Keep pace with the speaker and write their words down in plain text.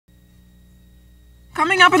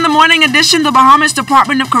Coming up in the morning edition, the Bahamas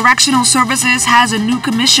Department of Correctional Services has a new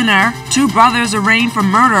commissioner. Two brothers arraigned for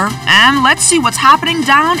murder. And let's see what's happening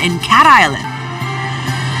down in Cat Island.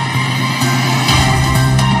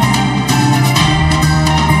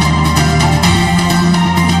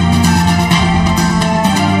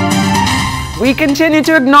 We continue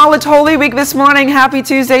to acknowledge Holy Week this morning. Happy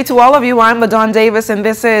Tuesday to all of you. I'm LaDawn Davis, and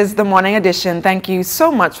this is the Morning Edition. Thank you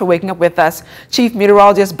so much for waking up with us. Chief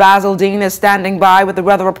Meteorologist Basil Dean is standing by with the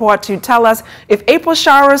weather report to tell us if April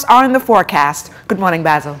showers are in the forecast. Good morning,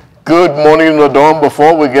 Basil. Good morning, LaDawn.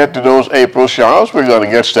 Before we get to those April showers, we're going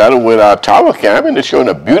to get started with our tower cam, and it's showing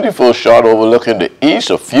a beautiful shot overlooking the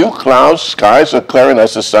east. A few clouds, skies are clearing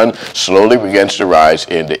as the sun slowly begins to rise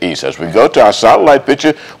in the east. As we go to our satellite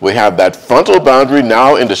picture, we have that frontal boundary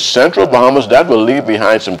now in the central Bahamas. That will leave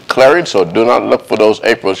behind some clearing, so do not look for those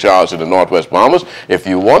April showers in the northwest Bahamas. If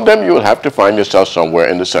you want them, you will have to find yourself somewhere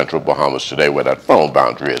in the central Bahamas today where that frontal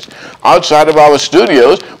boundary is. Outside of our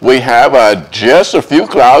studios, we have just a few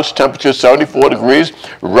clouds. Temperature 74 degrees,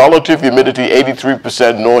 relative humidity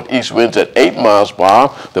 83%, northeast winds at 8 miles per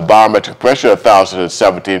hour, the barometric pressure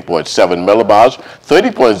 1,017.7 millibars,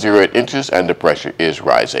 30.08 inches, and the pressure is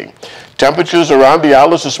rising. Temperatures around the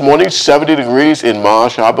islands this morning, 70 degrees in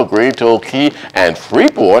Marsh Harbor, Green Toll Key, and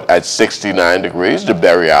Freeport at 69 degrees. The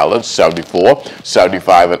Berry Islands, 74,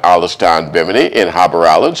 75 in Alderstown, Bimini. In Harbor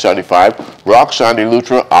Island, 75. Rock, Sandy,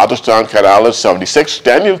 Lutra, Alderstown, Cat Island, 76.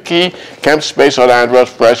 Daniel Key, Kemp Space on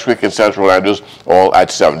Andros, Fresh Creek, and Central Andros, all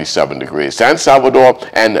at 77 degrees. San Salvador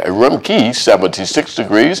and Rim Key, 76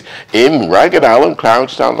 degrees. In Ragged Island,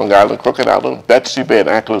 Clarence Town, Long Island, Crooked Island, Betsy Bay, and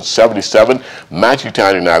Ackland, 77.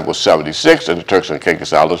 Matchetown, Inagua, 76. And the Turks and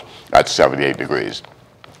Caicos Islands at 78 degrees.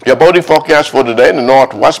 Your boating forecast for today in the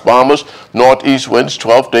northwest Bahamas, northeast winds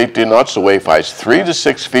 12 to 18 knots, the wave heights 3 to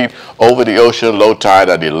 6 feet over the ocean, low tide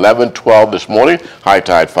at 11:12 this morning, high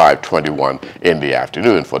tide 5:21 in the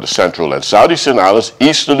afternoon. For the central and southeastern islands,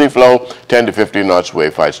 easterly flow 10 to 15 knots,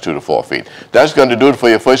 wave heights 2 to 4 feet. That's going to do it for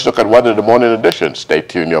your first look at weather in the morning edition. Stay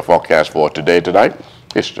tuned. Your forecast for tonight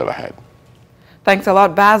is still ahead. Thanks a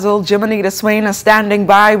lot, Basil. Jimonita Swain is standing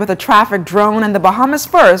by with a traffic drone and the Bahamas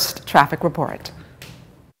First traffic report.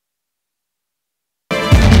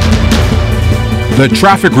 The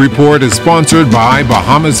traffic report is sponsored by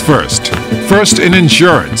Bahamas First. First in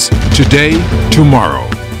insurance, today, tomorrow.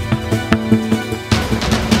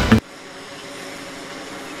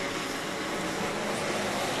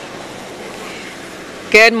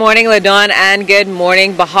 Good morning, LaDawn, and good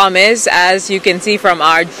morning, Bahamas. As you can see from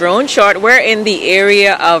our drone shot, we're in the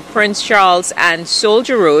area of Prince Charles and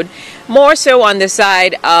Soldier Road, more so on the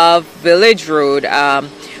side of Village Road.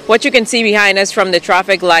 What you can see behind us from the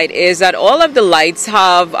traffic light is that all of the lights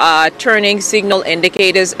have turning signal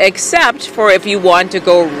indicators, except for if you want to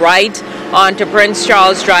go right onto Prince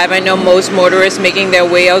Charles Drive. I know most motorists making their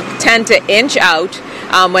way out tend to inch out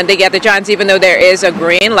when they get the chance, even though there is a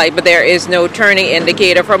green light, but there is no turning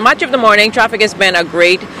indicator. For much of the morning, traffic has been a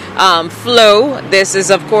great flow. This is,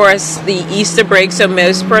 of course, the Easter break, so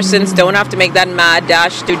most persons don't have to make that mad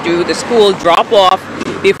dash to do the school drop-off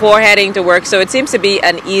before heading to work. So it seems to be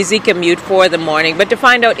an easy commute for the morning. But to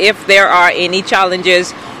find out if there are any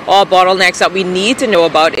challenges or bottlenecks that we need to know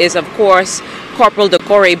about is, of course, Corporal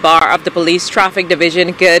Decore Barr of the Police Traffic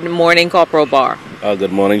Division. Good morning, Corporal Barr.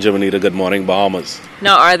 Good morning, Jimonita. Good morning, Bahamas.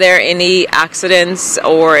 Now, are there any accidents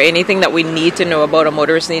or anything that we need to know about, or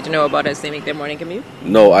motorists need to know about as they make their morning commute?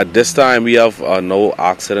 No, at this time we have no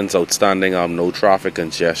accidents outstanding, no traffic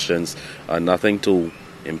congestions, nothing to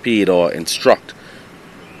impede or obstruct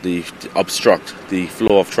the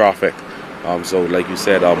flow of traffic. So like you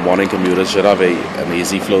said, morning commuters should have an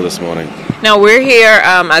easy flow this morning. Now we're here,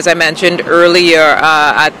 as I mentioned earlier,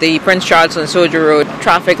 at the Prince Charles and Soldier Road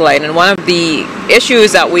traffic light, and one of the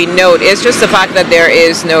issues that we note is just the fact that there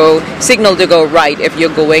is no signal to go right if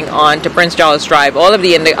you're going on to Prince Charles Drive. All of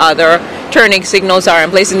the other turning signals are in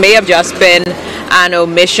place. It may have just been an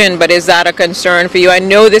omission, but is that a concern for you? I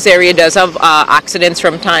know this area does have accidents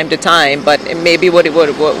from time to time, but maybe what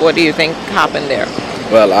do you think happened there?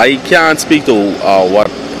 Well, I can't speak to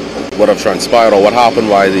what have transpired or what happened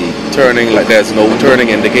while the turning, like there's no turning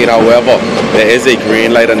indicator. However, there is a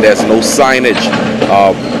green light and there's no signage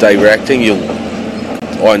directing you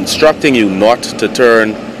or instructing you not to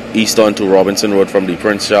turn east onto Robinson Road from the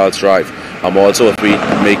Prince Charles Drive. Also, if we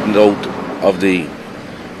make note of the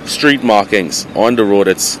street markings on the road,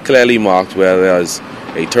 it's clearly marked where there's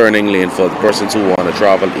a turning lane for the persons who want to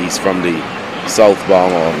travel east from the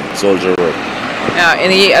southbound on Soldier Road.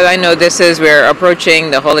 I know we're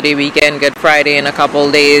approaching the holiday weekend, Good Friday, in a couple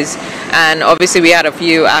of days, and obviously we had a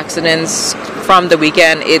few accidents from the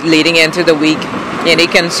weekend, leading into the week? Any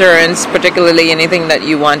concerns, particularly anything that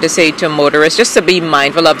you want to say to motorists, just to be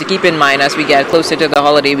mindful of, to keep in mind as we get closer to the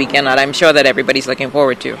holiday weekend that I'm sure that everybody's looking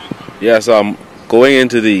forward to? Yes, going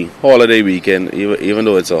into the holiday weekend, even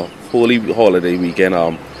though it's a holy holiday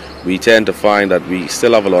weekend, we tend to find that we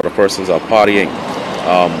still have a lot of persons are partying.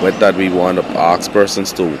 With that, we want to ask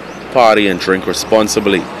persons to party and drink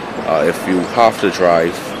responsibly. If you have to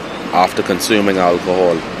drive after consuming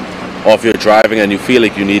alcohol, or if you're driving and you feel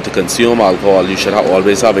like you need to consume alcohol, you should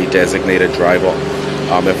always have a designated driver.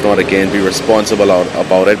 If not, again, be responsible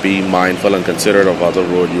about it, be mindful and considerate of other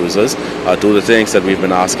road users. Do the things that we've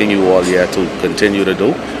been asking you all year to continue to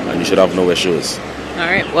do, and you should have no issues. All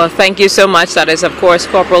right. Well, thank you so much. That is, of course,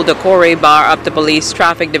 Corporal Decore Bar up the Police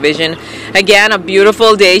Traffic Division. Again, a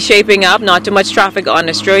beautiful day shaping up. Not too much traffic on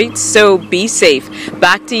the streets, so be safe.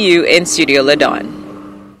 Back to you in Studio LaDawn.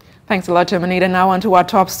 Thanks a lot to Manita. Now on to our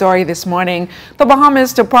top story this morning. The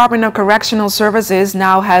Bahamas Department of Correctional Services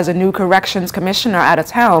now has a new corrections commissioner at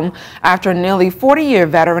its helm after a nearly 40-year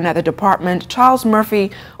veteran at the department, Charles Murphy,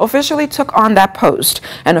 officially took on that post.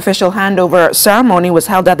 An official handover ceremony was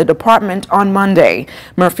held at the department on Monday.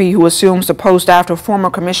 Murphy, who assumes the post after former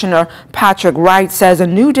Commissioner Patrick Wright, says a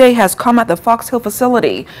new day has come at the Fox Hill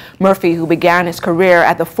facility. Murphy, who began his career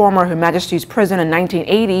at the former Her Majesty's Prison in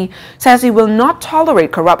 1980, says he will not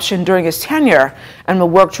tolerate corruption during his tenure and will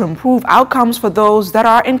work to improve outcomes for those that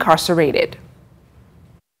are incarcerated.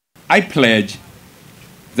 I pledge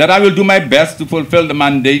that I will do my best to fulfill the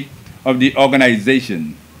mandate of the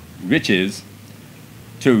organization, which is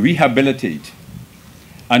to rehabilitate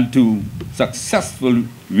and to successfully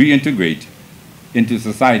reintegrate into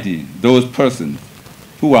society those persons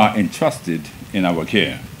who are entrusted in our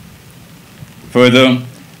care. Further,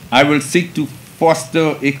 I will seek to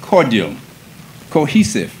foster a cordial,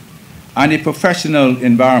 cohesive, and a professional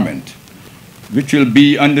environment which will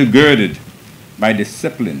be undergirded by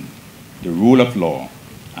discipline, the rule of law,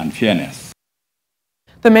 and fairness.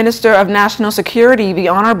 The Minister of National Security, the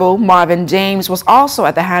Honorable Marvin James, was also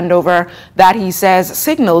at the handover that he says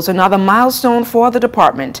signals another milestone for the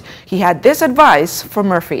department. He had this advice for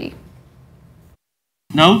Murphy.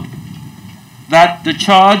 Note that the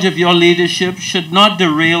charge of your leadership should not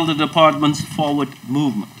derail the department's forward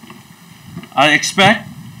movement. I expect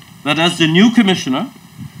that as the new commissioner,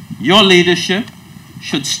 your leadership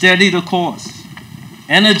should steady the course,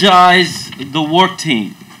 energize the work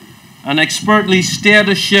team, and expertly steer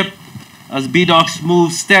the ship as BDOX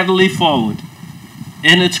moves steadily forward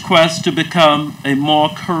in its quest to become a more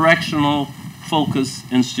correctional-focused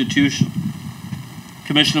institution.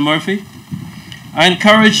 Commissioner Murphy, I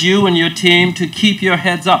encourage you and your team to keep your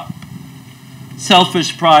heads up,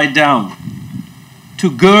 selfish pride down, to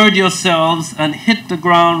gird yourselves and hit the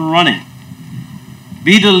ground running.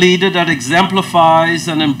 Be the leader that exemplifies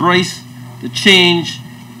and embrace the change,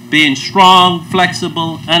 being strong,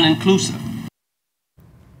 flexible, and inclusive.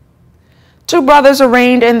 Two brothers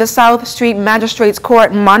arraigned in the South Street Magistrates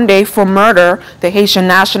Court Monday for murder. The Haitian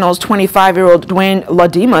national's 25-year-old Dwayne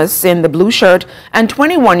Lodimas in the blue shirt and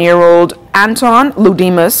 21-year-old Anton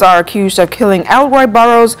Ludimas are accused of killing Elroy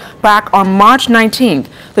Burrows back on March 19th.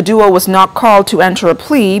 The duo was not called to enter a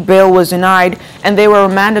plea, bail was denied, and they were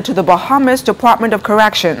remanded to the Bahamas Department of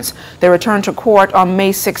Corrections. They returned to court on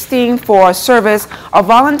May 16th for service of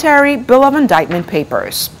voluntary bill of indictment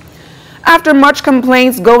papers. After much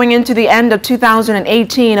complaints going into the end of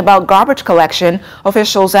 2018 about garbage collection,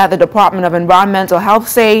 officials at the Department of Environmental Health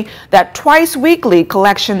say that twice weekly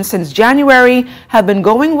collections since January have been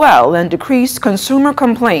going well and decreased consumer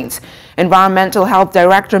complaints. Environmental Health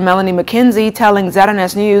Director Melanie McKenzie telling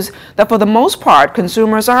ZNS News that for the most part,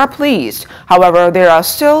 consumers are pleased. However, there are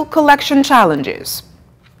still collection challenges.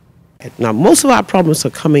 Now, most of our problems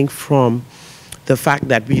are coming from the fact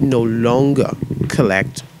that we no longer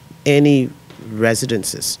collect any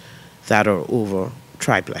residences that are over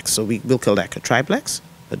triplex. So we will collect a triplex,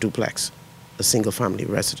 a duplex, a single family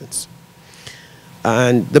residence.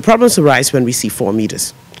 And the problems arise when we see 4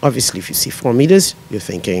 meters. Obviously, if you see 4 meters, you're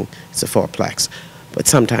thinking it's a fourplex, but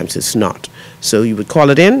sometimes it's not. So you would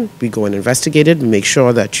call it in, we go and investigate it, make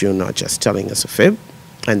sure that you're not just telling us a fib,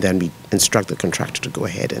 and then we instruct the contractor to go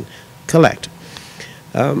ahead and collect.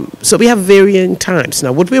 So we have varying times.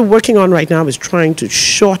 Now, what we're working on right now is trying to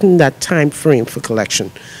shorten that time frame for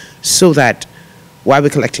collection so that while we're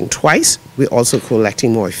collecting twice, we're also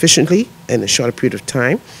collecting more efficiently in a shorter period of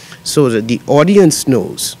time so that the audience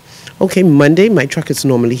knows, okay, Monday, my truck is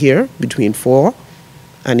normally here between 4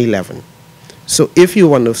 and 11. So if you're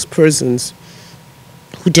one of those persons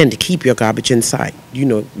who tend to keep your garbage inside, you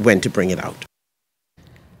know when to bring it out.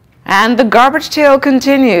 And the garbage tale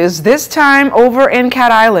continues, this time over in Cat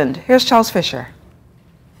Island. Here's Charles Fisher.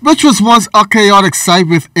 Which was once a chaotic site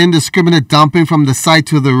with indiscriminate dumping from the site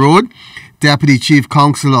to the road, Deputy Chief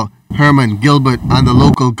Councillor Herman Gilbert and the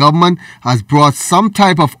local government has brought some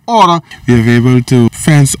type of order. We are able to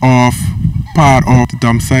fence off part of the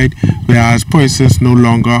dump site, whereas persons no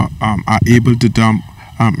longer are able to dump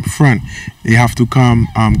front. They have to come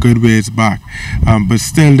good ways back. But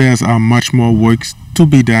still there's much more work to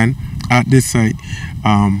be done at this site.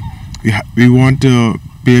 We want to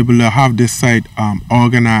be able to have this site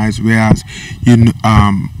organized, whereas you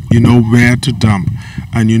know where to dump,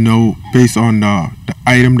 and you know based on the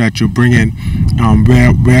item that you bring in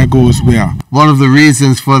where goes where. One of the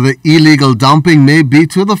reasons for the illegal dumping may be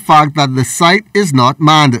to the fact that the site is not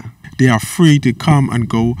manned. They are free to come and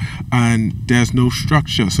go, and there's no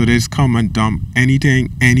structure, so they just come and dump anything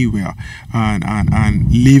anywhere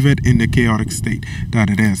and leave it in the chaotic state that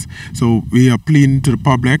it is. So we are pleading to the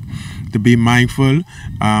public to be mindful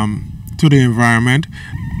to the environment,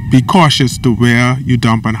 be cautious to where you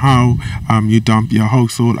dump and how you dump your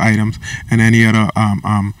household items and any other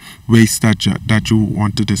waste that you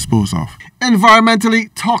want to dispose of. Environmentally,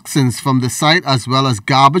 toxins from the site as well as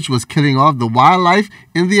garbage was killing off the wildlife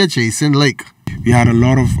in the adjacent lake. We had a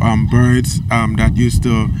lot of birds that used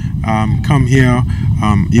to come here,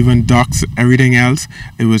 even ducks, everything else.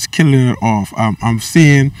 It was killing it off. I'm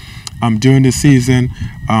seeing during the season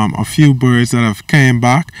a few birds that have came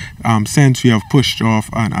back since we have pushed off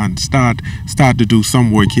and start to do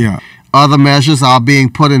some work here. Other measures are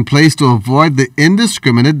being put in place to avoid the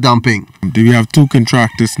indiscriminate dumping. We have 2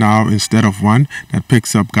 contractors now instead of 1 that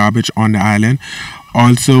picks up garbage on the island.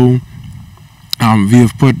 Also, we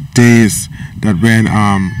have put days that when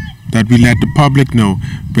that we let the public know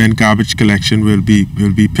when garbage collection will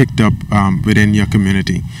be picked up within your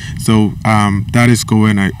community. So that is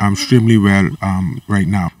going extremely well right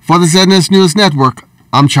now. For the ZNS News Network,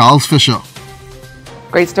 I'm Charles Fisher.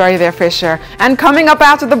 Great story there, Fisher. And coming up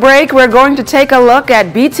after the break, we're going to take a look at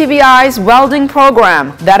BTVI's welding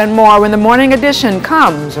program. That and more when the morning edition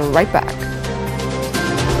comes right back.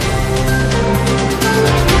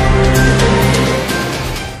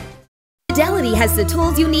 Fidelity has the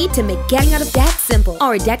tools you need to make getting out of debt simple.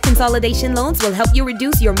 Our debt consolidation loans will help you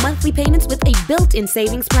reduce your monthly payments with a built-in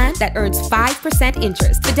savings plan that earns 5%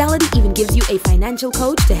 interest. Fidelity even gives you a financial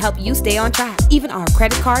coach to help you stay on track. Even our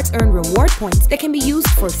credit cards earn reward points that can be used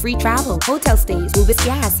for free travel, hotel stays, Rubis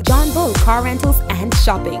Gas, John Bull, car rentals, and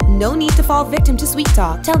shopping. No need to fall victim to sweet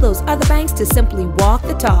talk. Tell those other banks to simply walk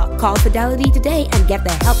the talk. Call Fidelity today and get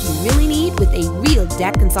the help you really need with a real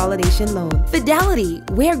debt consolidation loan. Fidelity,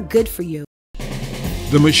 we're good for you.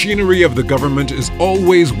 The machinery of the government is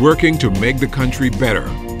always working to make the country better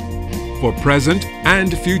for present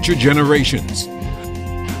and future generations.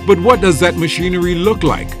 But what does that machinery look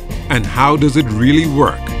like, and how does it really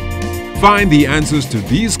work? Find the answers to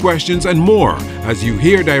these questions and more as you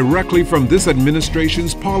hear directly from this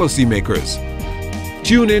administration's policymakers.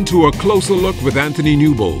 Tune in to A Closer Look with Anthony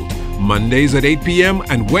Newbold, Mondays at 8 p.m.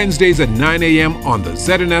 and Wednesdays at 9 a.m. on the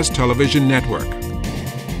ZNS Television Network.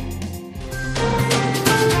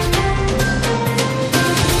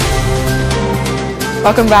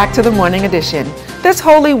 Welcome back to the Morning Edition. This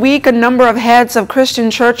Holy Week, a number of heads of Christian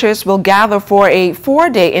churches will gather for a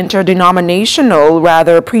 4-day interdenominational,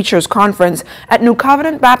 preachers' conference at New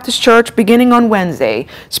Covenant Baptist Church beginning on Wednesday.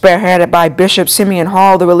 Spearheaded by Bishop Simeon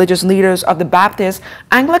Hall, the religious leaders of the Baptist,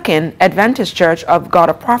 Anglican, Adventist Church of God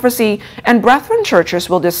of Prophecy, and Brethren churches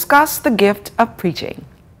will discuss the gift of preaching.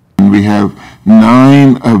 We have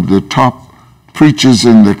 9 of the top preachers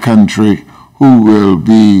in the country who will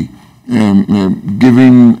be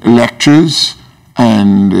giving lectures,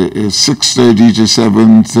 and 6:30 to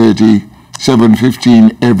 7:30,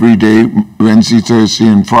 7:15 every day, Wednesday, Thursday,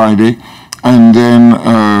 and Friday, and then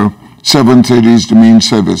 7:30 is the main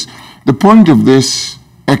service. The point of this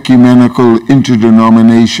ecumenical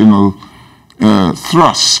interdenominational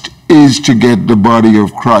thrust is to get the body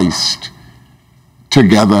of Christ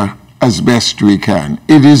together as best we can.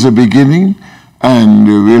 It is a beginning, and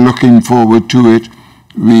we're looking forward to it.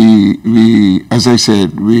 We, as I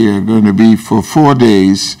said, we are going to be for 4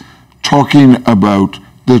 days talking about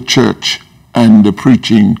the church and the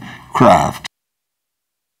preaching craft.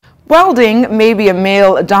 Welding may be a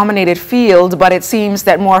male-dominated field, but it seems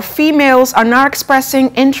that more females are now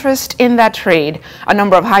expressing interest in that trade. A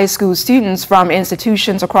number of high school students from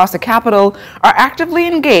institutions across the capital are actively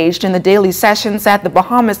engaged in the daily sessions at the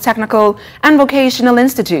Bahamas Technical and Vocational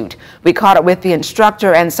Institute. We caught up with the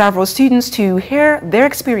instructor and several students to hear their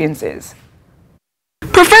experiences.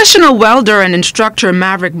 Professional welder and instructor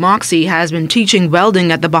Maverick Moxie has been teaching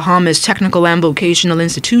welding at the Bahamas Technical and Vocational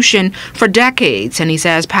Institution for decades, and he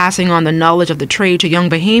says passing on the knowledge of the trade to young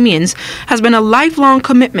Bahamians has been a lifelong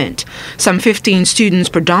commitment. Some 15 students,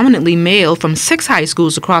 predominantly male from 6 high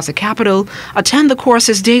schools across the capital, attend the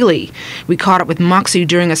courses daily. We caught up with Moxie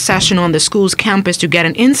during a session on the school's campus to get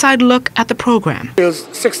an inside look at the program. There's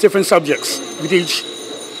 6 different subjects. We teach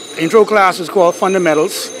intro classes called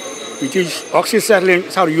fundamentals. We teach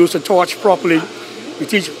oxyacetylene, how to use the torch properly. We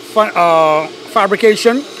teach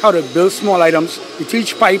fabrication, how to build small items. We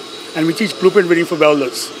teach pipe, and we teach blueprint reading for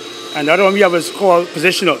welders. And the other one we have is called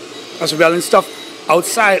positional. That's welding stuff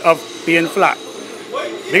outside of being flat.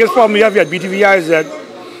 The biggest problem we have here at BTVI is that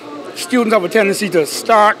students have a tendency to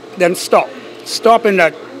start, then stop. Stop in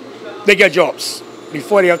that they get jobs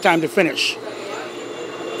before they have time to finish.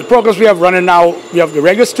 The programs we have running now, we have the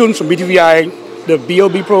regular students from BTVI, the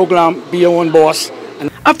BOB program, Be Your Own Boss.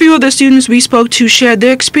 A few of the students we spoke to shared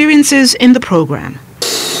their experiences in the program.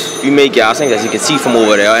 We make gasing, as you can see from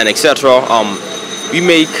over there, and etc. We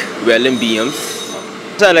make welding beams.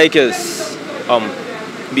 What I like is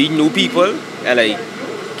meet new people and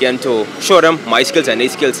getting to show them my skills and their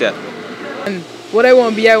skill set. And what I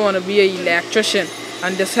want to be an electrician,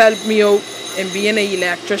 and this helped me out in being an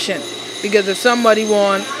electrician. Because if somebody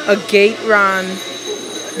want a gate run,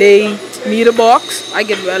 they need a box, I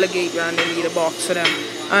get well a gate run, they need a box for them.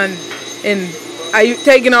 And I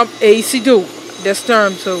taking up AC2 this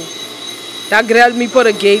term, so that could help me put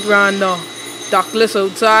a gate run ductless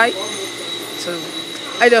outside. So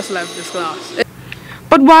I just love this class.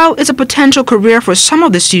 But while it's a potential career for some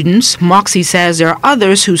of the students, Moxie says there are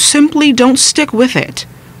others who simply don't stick with it.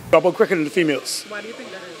 About quicker than the females. Why do you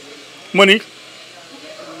think that is? Money.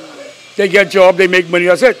 They get a job, they make money,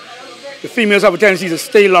 that's it. The females have a tendency to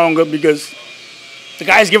stay longer because the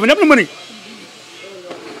guy's giving them the money.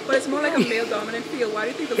 But it's more like a male-dominant field. Why do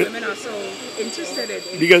you think the women are so interested in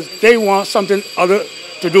it? Because they want something other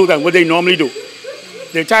to do than what they normally do.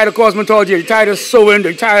 They're tired of cosmetology, they're tired of sewing,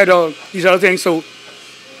 they're tired of these other things. So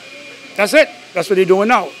that's it. That's what they're doing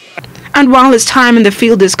now. And while his time in the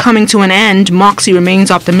field is coming to an end, Moxie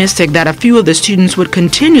remains optimistic that a few of the students would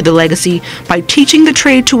continue the legacy by teaching the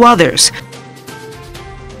trade to others.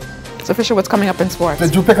 So Fisher, what's coming up in sports?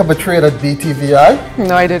 Did you pick up a trade at BTVI?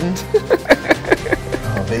 No, I didn't.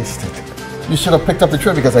 Oh, wasted. You should have picked up the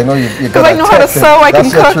trade because I know you're good at texting. Because I know how to sew, I can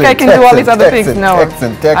cook, I can do all these other things. No,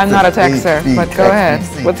 I'm not a texter, but go ahead.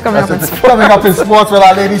 What's coming up in sports? Coming up in sports with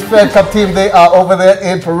our ladies Fed Cup team, they are over there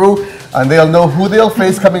in Peru, and they'll know who they'll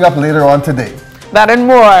face coming up later on today. That and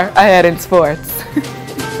more ahead in sports.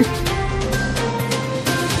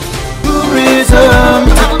 Tourism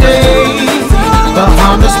today.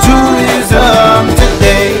 Bahamas tourism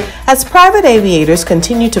today. As private aviators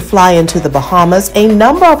continue to fly into the Bahamas, a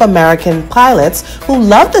number of American pilots who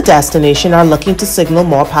love the destination are looking to signal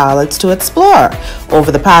more pilots to explore.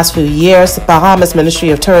 Over the past few years, the Bahamas Ministry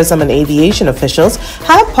of Tourism and Aviation officials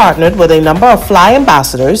have partnered with a number of fly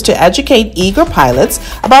ambassadors to educate eager pilots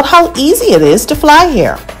about how easy it is to fly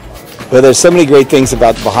here. Well, there's so many great things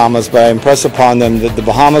about the Bahamas, but I impress upon them that the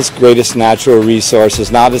Bahamas' greatest natural resource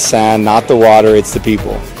is not the sand, not the water, it's the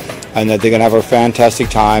people. And that they're going to have a fantastic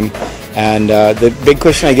time. And the big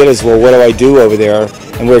question I get is, well, what do I do over there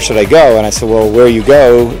and where should I go? And I said, well, where you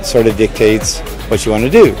go sort of dictates what you want to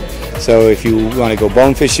do. So if you want to go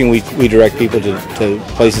bone fishing, we direct people to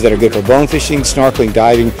places that are good for bone fishing, snorkeling,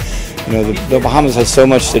 diving. You know, the Bahamas has so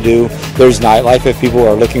much to do. There's nightlife if people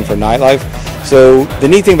are looking for nightlife. So the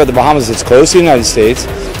neat thing about the Bahamas is it's close to the United States.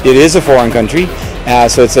 It is a foreign country,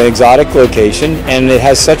 so it's an exotic location, and it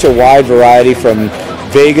has such a wide variety from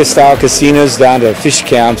Vegas-style casinos down to fish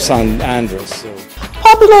camps on Andros.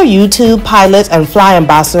 Popular YouTube pilot and fly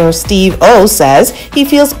ambassador Steve O says he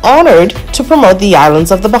feels honored to promote the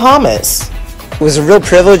islands of the Bahamas. It was a real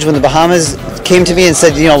privilege when the Bahamas came to me and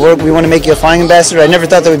said, you know, we want to make you a flying ambassador. I never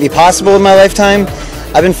thought that would be possible in my lifetime.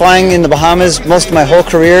 I've been flying in the Bahamas most of my whole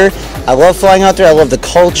career. I love flying out there. I love the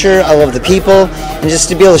culture. I love the people. And just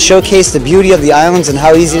to be able to showcase the beauty of the islands and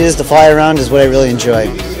how easy it is to fly around is what I really enjoy.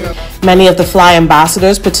 Many of the fly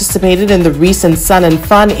ambassadors participated in the recent Sun and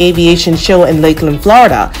Fun aviation show in Lakeland,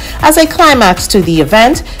 Florida. As a climax to the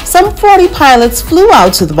event, some 40 pilots flew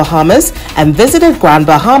out to the Bahamas and visited Grand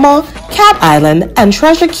Bahama, Cat Island, and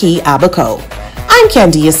Treasure Key, Abaco. I'm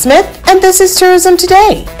Candia Smith, and this is Tourism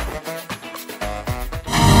Today.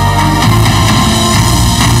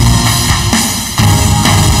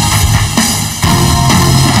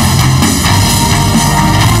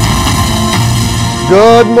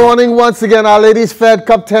 Good morning once again. Our ladies Fed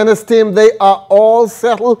Cup tennis team, they are all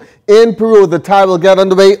settled in Peru. The tie will get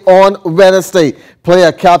underway on Wednesday.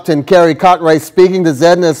 Player captain Kerry Cartwright speaking to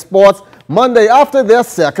ZNS Sports Monday after their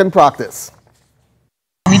second practice.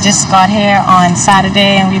 We just got here on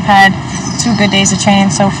Saturday and we've had 2 good days of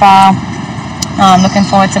training so far. Looking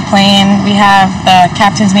forward to playing. We have the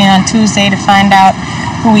captain's meeting on Tuesday to find out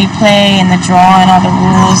who we play and the draw and all the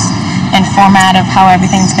rules and format of how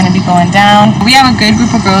everything's going to be going down. We have a good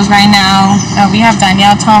group of girls right now. We have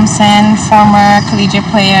Danielle Thompson, former collegiate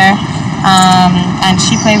player, and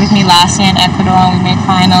she played with me last year in Ecuador and we made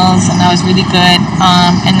finals and that was really good.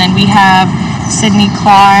 And then we have Sydney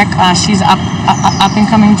Clark. She's up and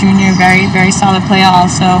coming junior, very, very solid player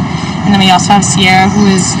also. And then we also have Sierra,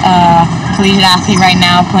 who is a collegiate athlete right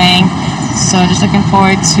now playing. So just looking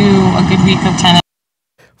forward to a good week of tennis.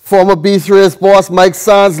 Former B3's boss Mike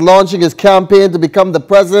Sands launching his campaign to become the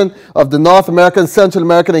president of the North American, Central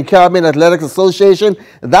American and Caribbean Athletics Association.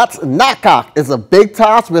 That's NACAC. It's a big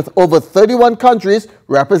task with over 31 countries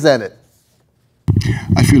represented.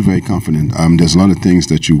 I feel very confident. There's a lot of things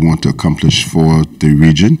that you want to accomplish for the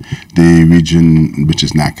region. The region, which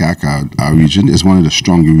is NACAC, our region, is one of the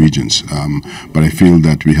stronger regions. But I feel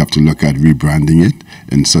that we have to look at rebranding it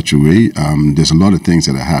in such a way. There's a lot of things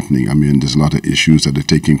that are happening. I mean, there's a lot of issues that are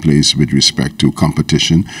taking place with respect to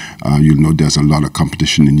competition. You'll know there's a lot of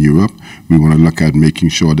competition in Europe. We want to look at making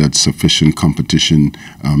sure that sufficient competition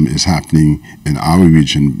is happening in our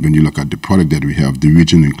region. When you look at the product that we have, the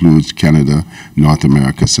region includes Canada, North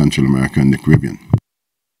America, Central America, and the Caribbean.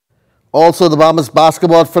 Also, the Bahamas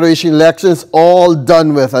Basketball Federation elections all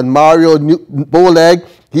done with, and Mario Bowleg,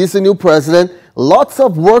 he's the new president. Lots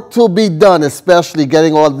of work to be done, especially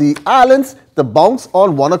getting all the islands to bounce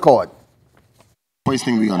on one accord. First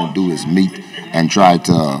thing we're going to do is meet and try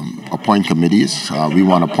to appoint committees. We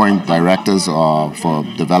want to appoint directors for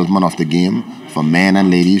development of the game for men and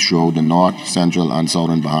ladies throughout the North, Central, and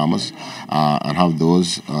Southern Bahamas, and have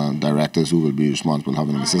those directors who will be responsible,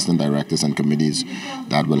 having assistant directors and committees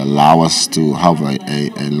that will allow us to have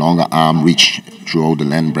a longer arm reach throughout the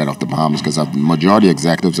land and breadth of the Bahamas, because the majority of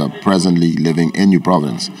executives are presently living in New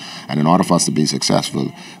Providence. And in order for us to be successful,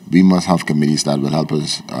 we must have committees that will help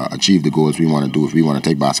us achieve the goals we want to do if we want to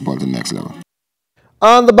take basketball to the next level.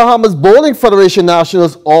 And the Bahamas Bowling Federation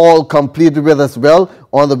Nationals all completed with us well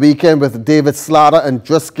on the weekend, with David Slater and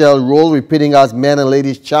Driscoll Roll repeating as men and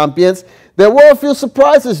ladies champions. There were a few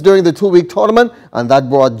surprises during the 2-week tournament, and that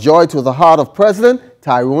brought joy to the heart of President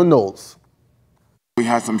Tyrone Knowles. We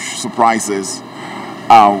had some surprises,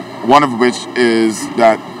 one of which is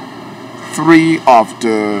that 3 of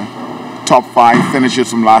the top 5 finishers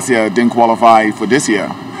from last year didn't qualify for this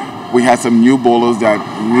year. We had some new bowlers that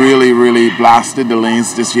really blasted the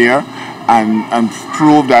lanes this year and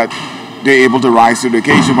proved that they're able to rise to the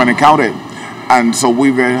occasion when it counted. And so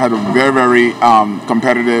we had a very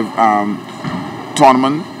competitive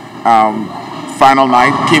tournament. Final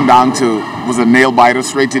night came down to, was a nail biter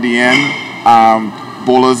straight to the end.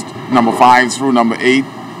 Bowlers number 5 through number 8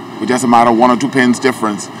 with just a matter of 1 or 2 pins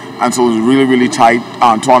difference. And so it was a really tight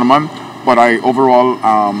tournament. But overall,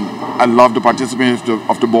 I love the participation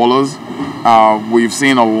of the bowlers. We've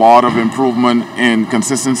seen a lot of improvement in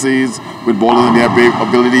consistencies with bowlers and their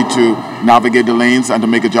ability to navigate the lanes and to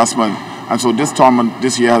make adjustments. And so this tournament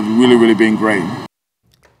this year has really been great.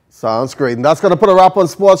 Sounds great. And that's going to put a wrap on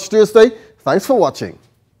Sports Tuesday. Thanks for watching.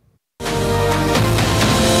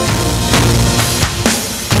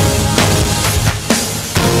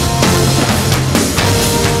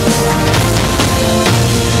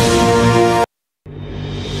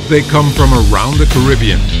 They come from around the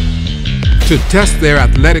Caribbean to test their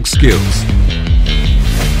athletic skills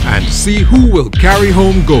and see who will carry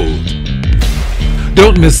home gold.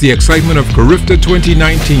 Don't miss the excitement of Carifta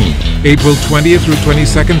 2019, April 20th through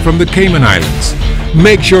 22nd from the Cayman Islands.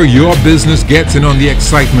 Make sure your business gets in on the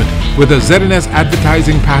excitement with a ZNS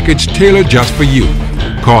advertising package tailored just for you.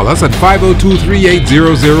 Call us at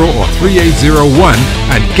 502-3800 or 3801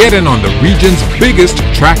 and get in on the region's biggest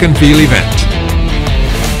track and field event.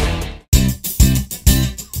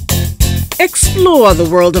 Explore the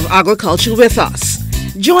world of agriculture with us.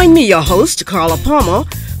 Join me, your host, Carla Palmer,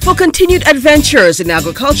 for continued adventures in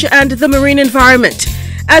agriculture and the marine environment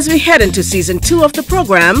as we head into Season 2 of the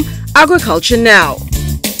program, Agriculture Now.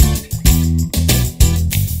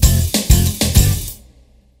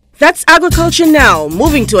 That's Agriculture Now,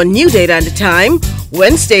 moving to a new date and time,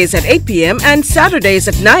 Wednesdays at 8 p.m. and Saturdays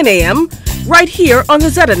at 9 a.m., right here on the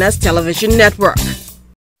ZNS Television Network.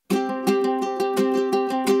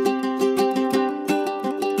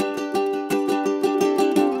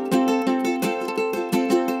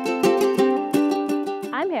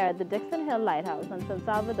 Lighthouse in San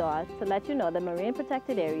Salvador to let you know that marine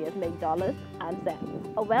protected areas make dollars and cents.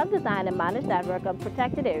 A well-designed and managed network of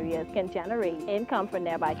protected areas can generate income for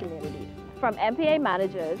nearby communities. From MPA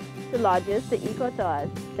managers to lodges to eco-tours,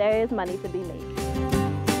 there is money to be made.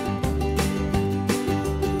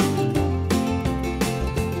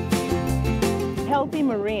 Healthy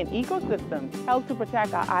marine ecosystems help to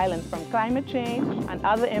protect our islands from climate change and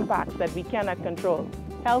other impacts that we cannot control.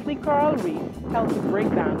 Healthy coral reefs help to break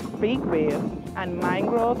down big waves, and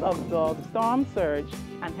mangroves absorb storm surge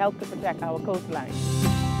and help to protect our coastline.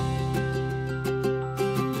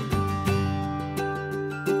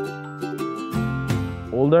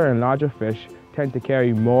 Older and larger fish tend to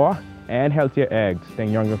carry more and healthier eggs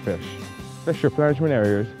than younger fish. Fish replenishment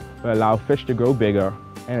areas will allow fish to grow bigger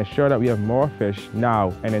and ensure that we have more fish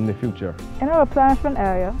now and in the future. In a replenishment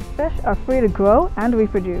area, fish are free to grow and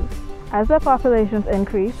reproduce. As their populations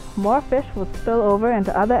increase, more fish will spill over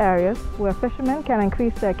into other areas where fishermen can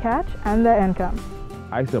increase their catch and their income.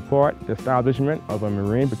 I support the establishment of a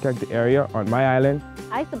marine protected area on my island.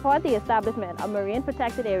 I support the establishment of marine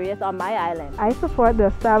protected areas on my island. I support the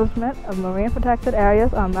establishment of marine protected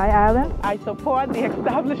areas on my island. I support the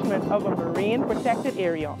establishment of a marine protected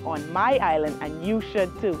area on my island, and you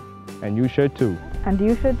should too. And you should too. And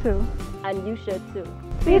you should too. And you should too.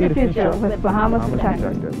 See the future with Bahamas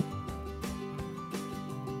Protected.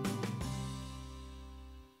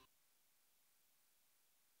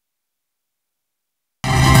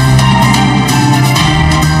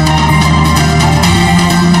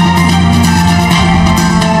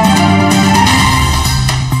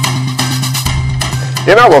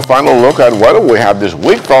 In our final look at weather, we have this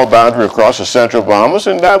weak fall boundary across the central Bahamas,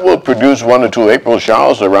 and that will produce 1 or 2 April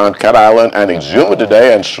showers around Cat Island and Exuma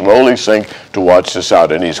today and slowly sink towards the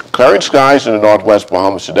south. And these clearing skies in the northwest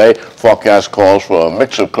Bahamas today. Forecast calls for a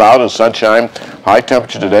mix of cloud and sunshine. High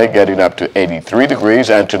temperature today getting up to 83 degrees,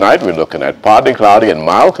 and tonight we're looking at partly cloudy and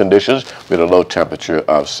mild conditions with a low temperature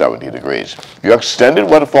of 70 degrees. Your extended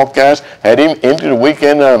weather forecast heading into the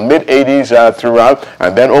weekend, mid-80s throughout,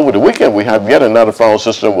 and then over the weekend we have yet another frontal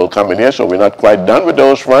system will come in here, so we're not quite done with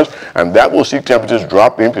those fronts, and that will see temperatures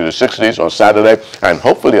drop into the 60s on Saturday, and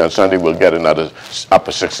hopefully on Sunday we'll get another upper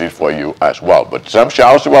 60s for you as well. But some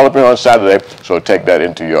showers developing on Saturday, so take that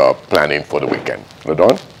into your planning for the weekend.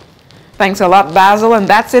 LaDawn? Thanks a lot, Basil, and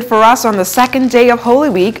that's it for us on the second day of Holy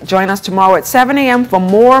Week. Join us tomorrow at 7 a.m. for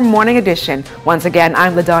more Morning Edition. Once again,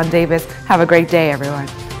 I'm LaDawn Davis. Have a great day, everyone.